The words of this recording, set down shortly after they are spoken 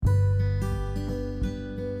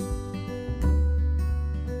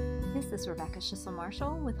This is Rebecca Schissel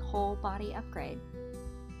Marshall with Whole Body Upgrade,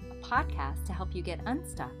 a podcast to help you get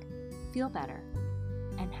unstuck, feel better,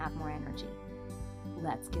 and have more energy.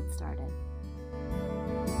 Let's get started.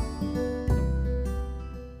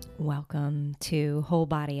 Welcome to Whole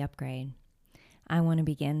Body Upgrade. I want to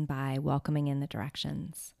begin by welcoming in the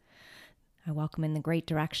directions. I welcome in the great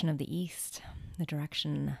direction of the east, the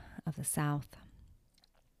direction of the south,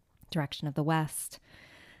 direction of the west,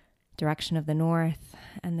 direction of the north,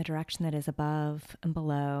 and the direction that is above and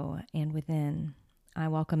below and within. I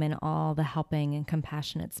welcome in all the helping and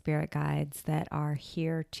compassionate spirit guides that are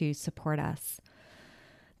here to support us,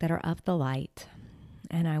 that are of the light.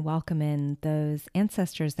 And I welcome in those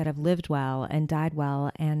ancestors that have lived well and died well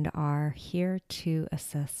and are here to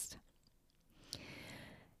assist.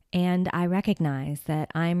 And I recognize that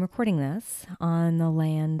I'm recording this on the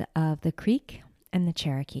land of the Creek and the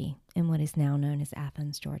Cherokee in what is now known as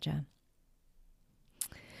Athens, Georgia.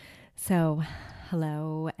 So,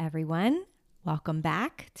 hello everyone. Welcome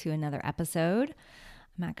back to another episode.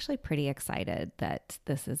 I'm actually pretty excited that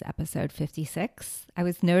this is episode 56. I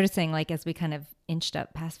was noticing, as we kind of inched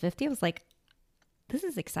up past 50, I was like, this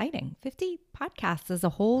is exciting. 50 podcasts is a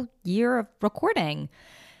whole year of recording.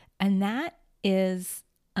 And that is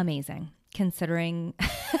amazing, considering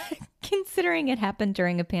it happened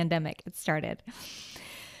during a pandemic. It started.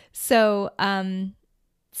 So,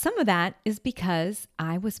 some of that is because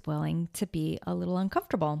I was willing to be a little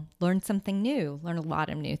uncomfortable, learn something new, learn a lot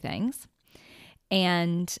of new things.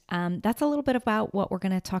 And that's a little bit about what we're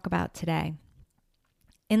going to talk about today.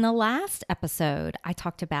 In the last episode, I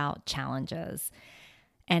talked about challenges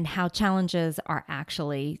and how challenges are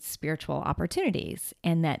actually spiritual opportunities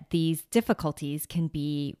and that these difficulties can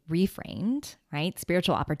be reframed, right?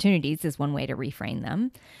 Spiritual opportunities is one way to reframe them,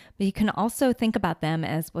 but you can also think about them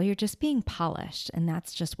as, well, you're just being polished. And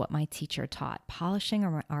that's just what my teacher taught, polishing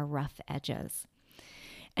our rough edges.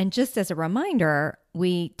 And just as a reminder,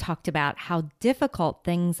 we talked about how difficult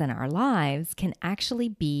things in our lives can actually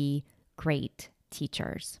be great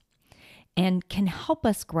teachers and can help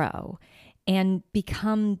us grow and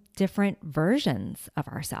become different versions of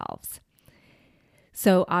ourselves.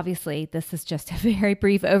 So obviously, this is just a very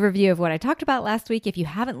brief overview of what I talked about last week. If you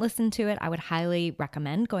haven't listened to it, I would highly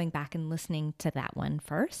recommend going back and listening to that one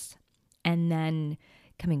first, and then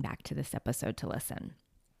coming back to this episode to listen.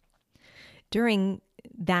 During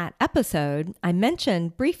that episode, I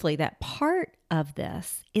mentioned briefly that part of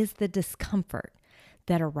this is the discomfort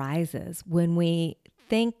that arises when we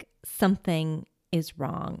think something is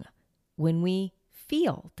wrong, when we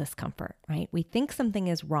feel discomfort, right? We think something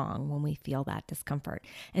is wrong when we feel that discomfort.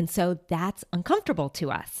 And so that's uncomfortable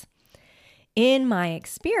to us. In my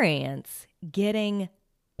experience, getting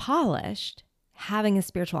polished, having a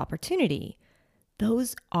spiritual opportunity,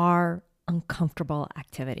 those are uncomfortable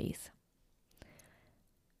activities.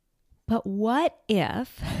 But what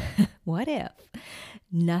if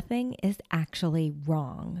nothing is actually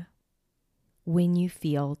wrong when you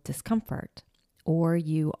feel discomfort or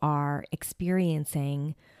you are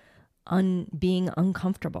experiencing being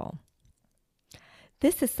uncomfortable?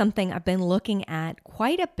 This is something I've been looking at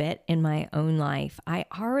quite a bit in my own life. I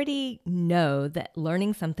already know that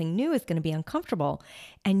learning something new is going to be uncomfortable,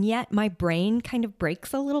 and yet my brain kind of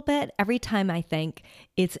breaks a little bit every time I think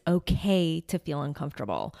it's okay to feel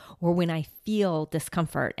uncomfortable, or when I feel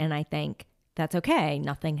discomfort and I think that's okay,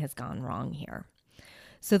 nothing has gone wrong here.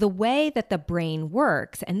 So the way that the brain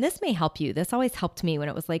works, and this may help you, this always helped me when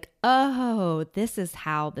it was like, oh, this is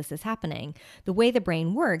how this is happening. The way the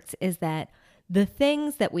brain works is that the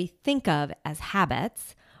things that we think of as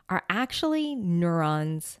habits are actually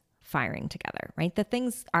neurons firing together, right? The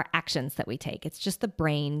things are actions that we take. It's just the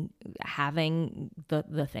brain having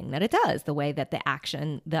the thing that it does. The way that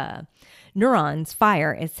the neurons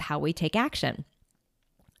fire is how we take action.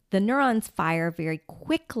 The neurons fire very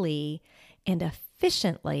quickly and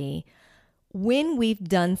efficiently when we've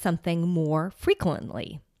done something more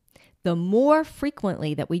frequently. The more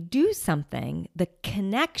frequently that we do something, the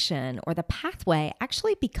connection or the pathway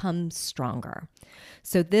actually becomes stronger.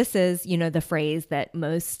 So this is, the phrase that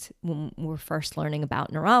most, when we're first learning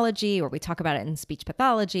about neurology, or we talk about it in speech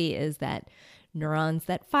pathology, is that neurons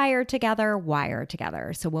that fire together wire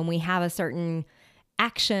together. So when we have a certain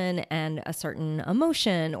action and a certain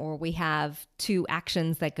emotion, or we have two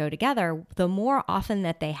actions that go together, the more often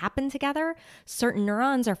that they happen together, certain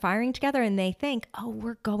neurons are firing together and they think, oh,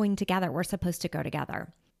 we're going together. We're supposed to go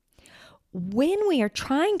together. When we are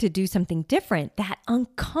trying to do something different, that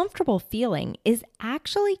uncomfortable feeling is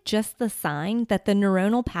actually just the sign that the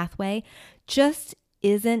neuronal pathway just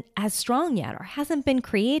isn't as strong yet or hasn't been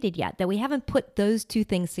created yet, that we haven't put those two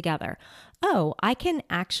things together. Oh, I can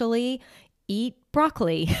actually eat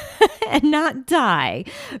broccoli and not die,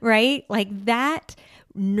 right? Like that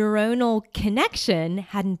neuronal connection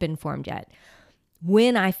hadn't been formed yet.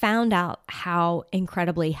 When I found out how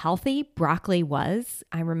incredibly healthy broccoli was,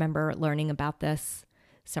 I remember learning about this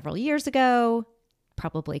several years ago,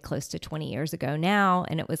 probably close to 20 years ago now.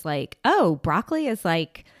 And it was like, oh, broccoli is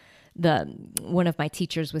like one of my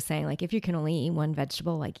teachers was saying, like, if you can only eat one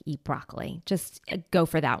vegetable, like eat broccoli, just go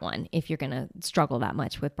for that one if you're going to struggle that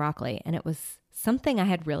much with broccoli. And it was something I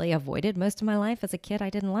had really avoided most of my life. As a kid, I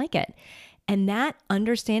didn't like it. And that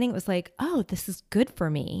understanding was like, oh, this is good for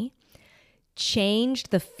me, changed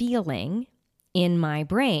the feeling in my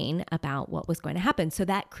brain about what was going to happen. So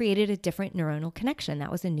that created a different neuronal connection.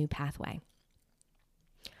 That was a new pathway.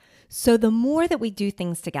 So the more that we do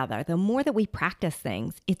things together, the more that we practice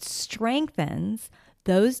things, it strengthens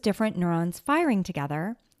those different neurons firing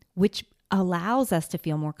together, which allows us to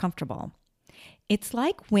feel more comfortable. It's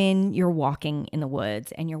like when you're walking in the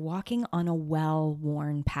woods and you're walking on a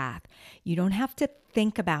well-worn path. You don't have to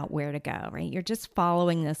think about where to go, right? You're just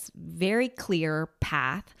following this very clear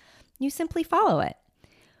path. You simply follow it.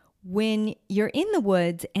 When you're in the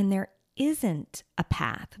woods and there isn't a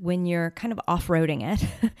path, when you're kind of off-roading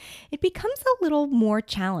it, it becomes a little more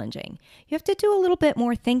challenging. You have to do a little bit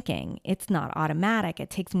more thinking. It's not automatic. It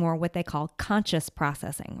takes more what they call conscious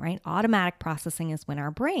processing, right? Automatic processing is when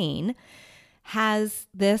our brain has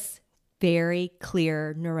this very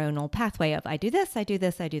clear neuronal pathway of I do this, I do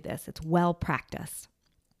this, I do this. It's well practiced.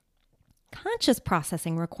 Conscious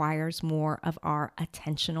processing requires more of our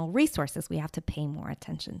attentional resources. We have to pay more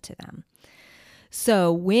attention to them.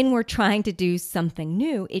 So when we're trying to do something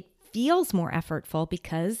new, it feels more effortful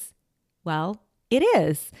because, well, it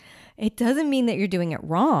is. It doesn't mean that you're doing it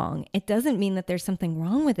wrong. It doesn't mean that there's something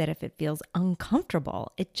wrong with it if it feels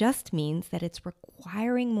uncomfortable. It just means that it's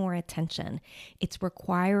requiring more attention. It's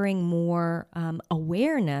requiring more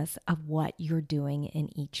awareness of what you're doing in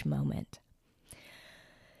each moment.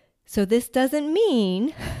 So this doesn't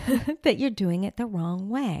mean that you're doing it the wrong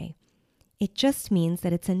way. It just means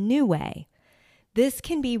that it's a new way. This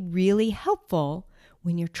can be really helpful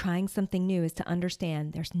when you're trying something new, is to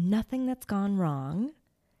understand there's nothing that's gone wrong.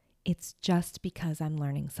 It's just because I'm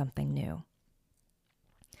learning something new.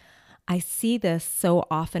 I see this so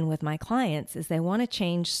often with my clients is they want to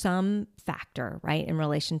change some factor, right, in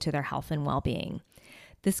relation to their health and well-being.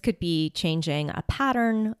 This could be changing a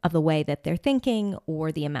pattern of the way that they're thinking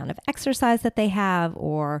or the amount of exercise that they have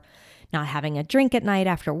or not having a drink at night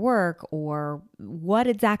after work or what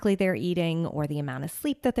exactly they're eating or the amount of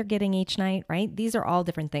sleep that they're getting each night, right? These are all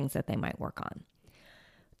different things that they might work on.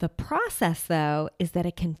 The process, though, is that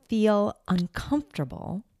it can feel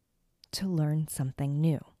uncomfortable to learn something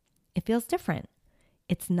new. It feels different.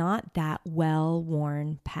 It's not that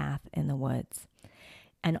well-worn path in the woods.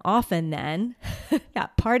 And often then,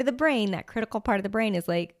 that part of the brain, that critical part of the brain is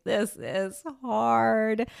like, this is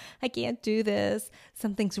hard. I can't do this.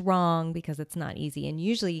 Something's wrong because it's not easy. And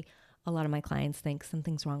usually a lot of my clients think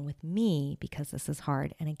something's wrong with me because this is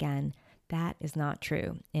hard. And again, that is not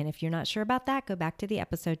true. And if you're not sure about that, go back to the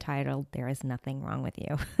episode titled, There Is Nothing Wrong with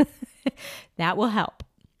You. That will help.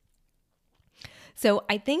 So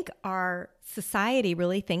I think our society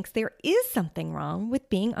really thinks there is something wrong with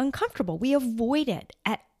being uncomfortable. We avoid it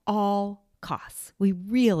at all costs. We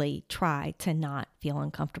really try to not feel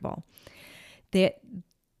uncomfortable. That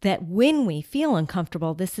when we feel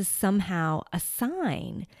uncomfortable, this is somehow a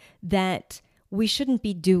sign that we shouldn't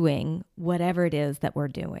be doing whatever it is that we're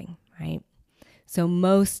doing, right? So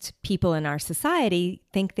most people in our society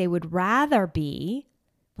think they would rather be,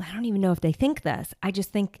 well, I don't even know if they think this. I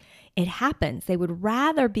just think it happens. They would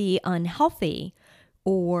rather be unhealthy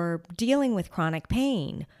or dealing with chronic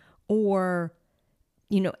pain or,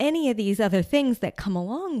 any of these other things that come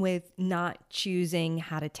along with not choosing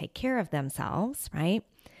how to take care of themselves, right?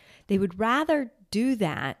 They would rather do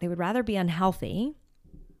that. They would rather be unhealthy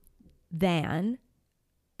than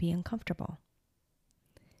be uncomfortable.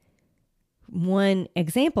 One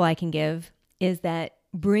example I can give is that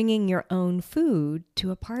bringing your own food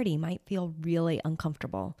to a party might feel really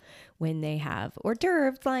uncomfortable when they have hors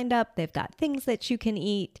d'oeuvres lined up, they've got things that you can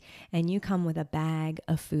eat, and you come with a bag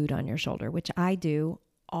of food on your shoulder, which I do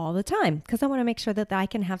all the time because I want to make sure that I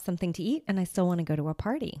can have something to eat and I still want to go to a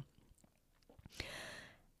party.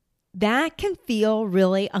 That can feel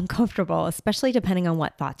really uncomfortable, especially depending on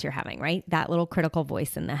what thoughts you're having, right? That little critical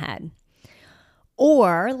voice in the head.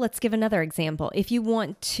 Or let's give another example. If you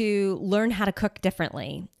want to learn how to cook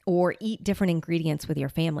differently or eat different ingredients with your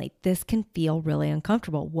family, this can feel really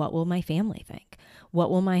uncomfortable. What will my family think?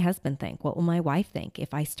 What will my husband think? What will my wife think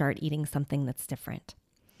if I start eating something that's different?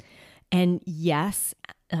 And yes,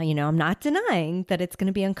 I'm not denying that it's going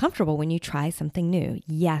to be uncomfortable when you try something new.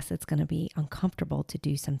 Yes, it's going to be uncomfortable to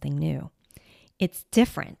do something new. It's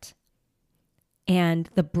different. And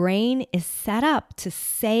the brain is set up to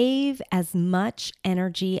save as much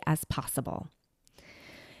energy as possible.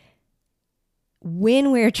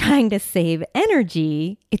 When we're trying to save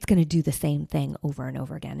energy, it's going to do the same thing over and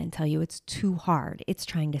over again and tell you it's too hard. It's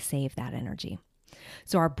trying to save that energy.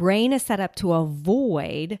 So our brain is set up to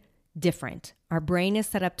avoid different. Our brain is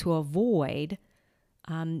set up to avoid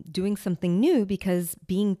doing something new because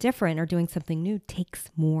being different or doing something new takes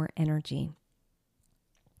more energy.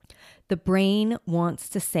 The brain wants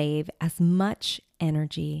to save as much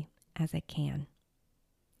energy as it can.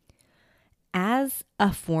 As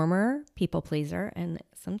a former people pleaser, and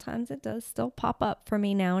sometimes it does still pop up for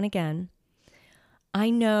me now and again, I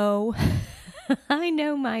know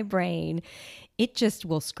my brain, it just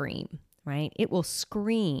will scream, right? It will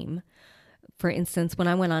scream. For instance, when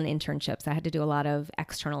I went on internships, I had to do a lot of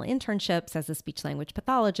external internships as a speech language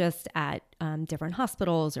pathologist at different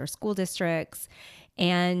hospitals or school districts.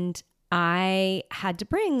 And I had to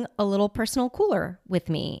bring a little personal cooler with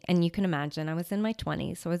me. And you can imagine I was in my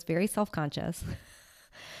 20s, so I was very self-conscious.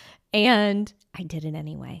 And I did it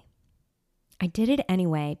anyway. I did it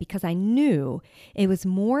anyway because I knew it was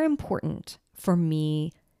more important for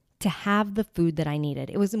me to have the food that I needed.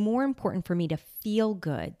 It was more important for me to feel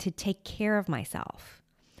good, to take care of myself.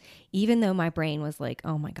 Even though my brain was like,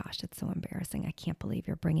 oh my gosh, it's so embarrassing. I can't believe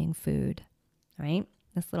you're bringing food, right?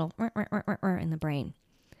 This little in the brain.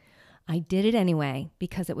 I did it anyway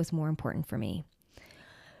because it was more important for me.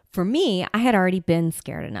 For me, I had already been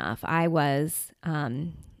scared enough. I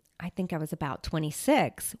think I was about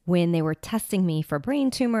 26 when they were testing me for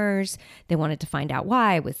brain tumors. They wanted to find out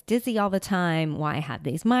why I was dizzy all the time, why I had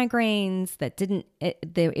these migraines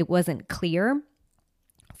it wasn't clear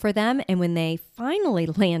for them. And when they finally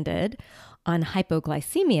landed on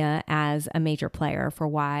hypoglycemia as a major player for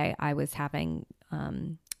why I was having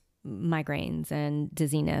migraines and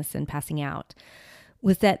dizziness and passing out,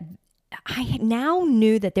 was that I now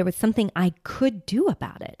knew that there was something I could do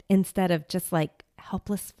about it instead of just like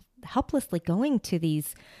helplessly going to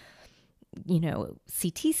these,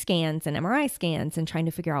 CT scans and MRI scans and trying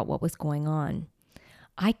to figure out what was going on.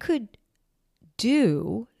 I could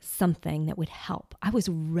do something that would help. I was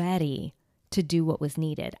ready to do what was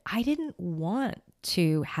needed. I didn't want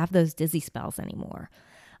to have those dizzy spells anymore.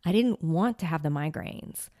 I didn't want to have the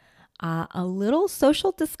migraines. A little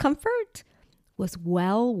social discomfort was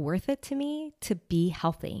well worth it to me to be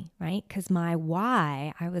healthy, right? Because my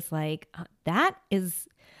why, I was like,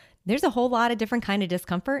 there's a whole lot of different kind of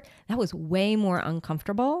discomfort. That was way more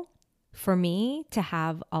uncomfortable for me to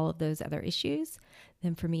have all of those other issues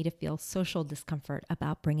than for me to feel social discomfort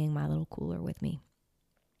about bringing my little cooler with me.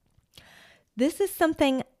 This is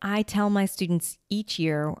something I tell my students each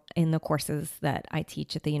year in the courses that I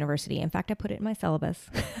teach at the university. In fact, I put it in my syllabus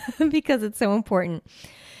because it's so important.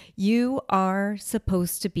 You are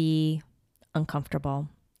supposed to be uncomfortable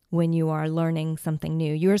when you are learning something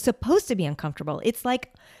new. You're supposed to be uncomfortable. It's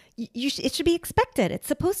like it should be expected. It's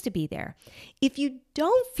supposed to be there. If you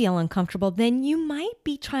don't feel uncomfortable, then you might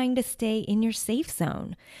be trying to stay in your safe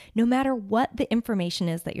zone, no matter what the information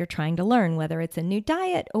is that you're trying to learn, whether it's a new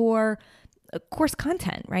diet or course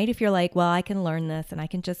content, right? If you're like, well, I can learn this and I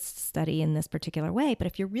can just study in this particular way. But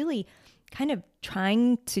if you're really kind of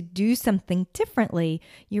trying to do something differently,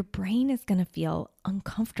 your brain is going to feel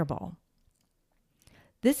uncomfortable.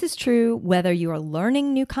 This is true whether you are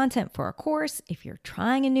learning new content for a course, if you're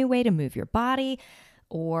trying a new way to move your body,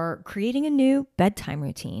 or creating a new bedtime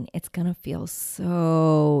routine. It's going to feel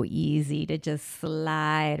so easy to just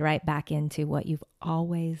slide right back into what you've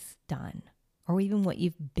always done, or even what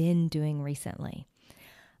you've been doing recently.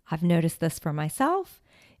 I've noticed this for myself.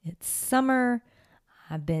 It's summer.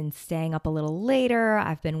 I've been staying up a little later.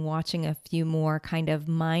 I've been watching a few more kind of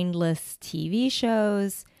mindless TV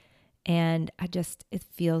shows. And it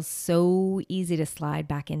feels so easy to slide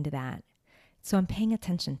back into that. So I'm paying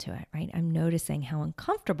attention to it, right? I'm noticing how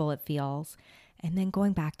uncomfortable it feels and then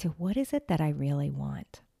going back to what is it that I really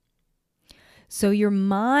want? So your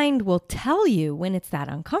mind will tell you when it's that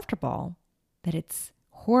uncomfortable that it's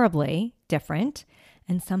horribly different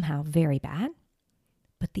and somehow very bad.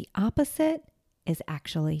 But the opposite is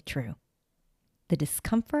actually true. The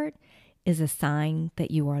discomfort is a sign that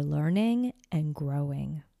you are learning and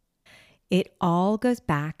growing. It all goes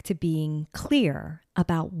back to being clear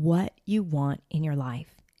about what you want in your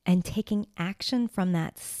life and taking action from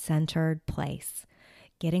that centered place,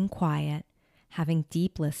 getting quiet, having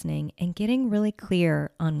deep listening, and getting really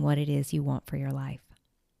clear on what it is you want for your life.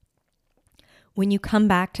 When you come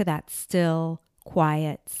back to that still,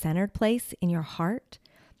 quiet, centered place in your heart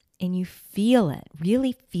and you feel it,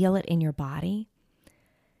 really feel it in your body,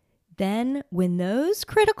 then when those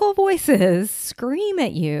critical voices scream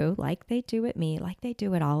at you like they do at me, like they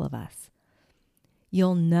do at all of us,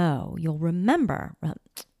 you'll know, you'll remember,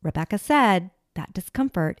 Rebecca said that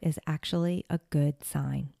discomfort is actually a good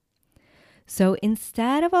sign. So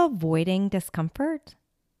instead of avoiding discomfort,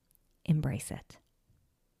 embrace it.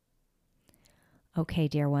 Okay,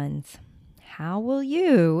 dear ones, how will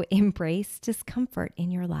you embrace discomfort in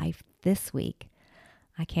your life this week?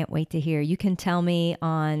 I can't wait to hear. You can tell me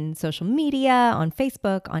on social media, on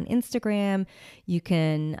Facebook, on Instagram. You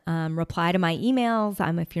can reply to my emails.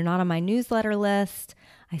 If you're not on my newsletter list,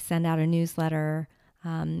 I send out a newsletter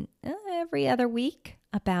every other week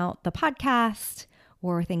about the podcast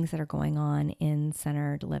or things that are going on in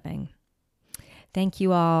centered living. Thank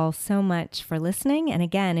you all so much for listening. And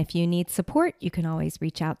again, if you need support, you can always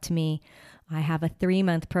reach out to me. I have a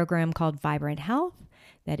 3-month program called Vibrant Health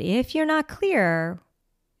that if you're not clear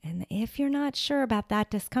and if you're not sure about that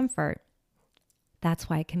discomfort, that's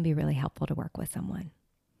why it can be really helpful to work with someone.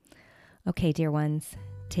 Okay, dear ones,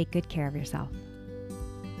 take good care of yourself.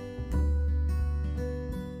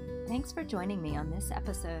 Thanks for joining me on this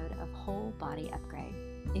episode of Whole Body Upgrade.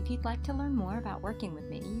 If you'd like to learn more about working with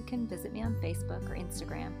me, you can visit me on Facebook or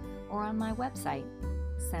Instagram or on my website,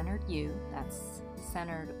 CenteredYou, that's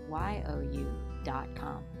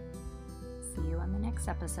CenteredYou.com. See you on the next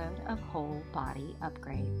episode of Whole Body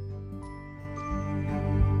Upgrade.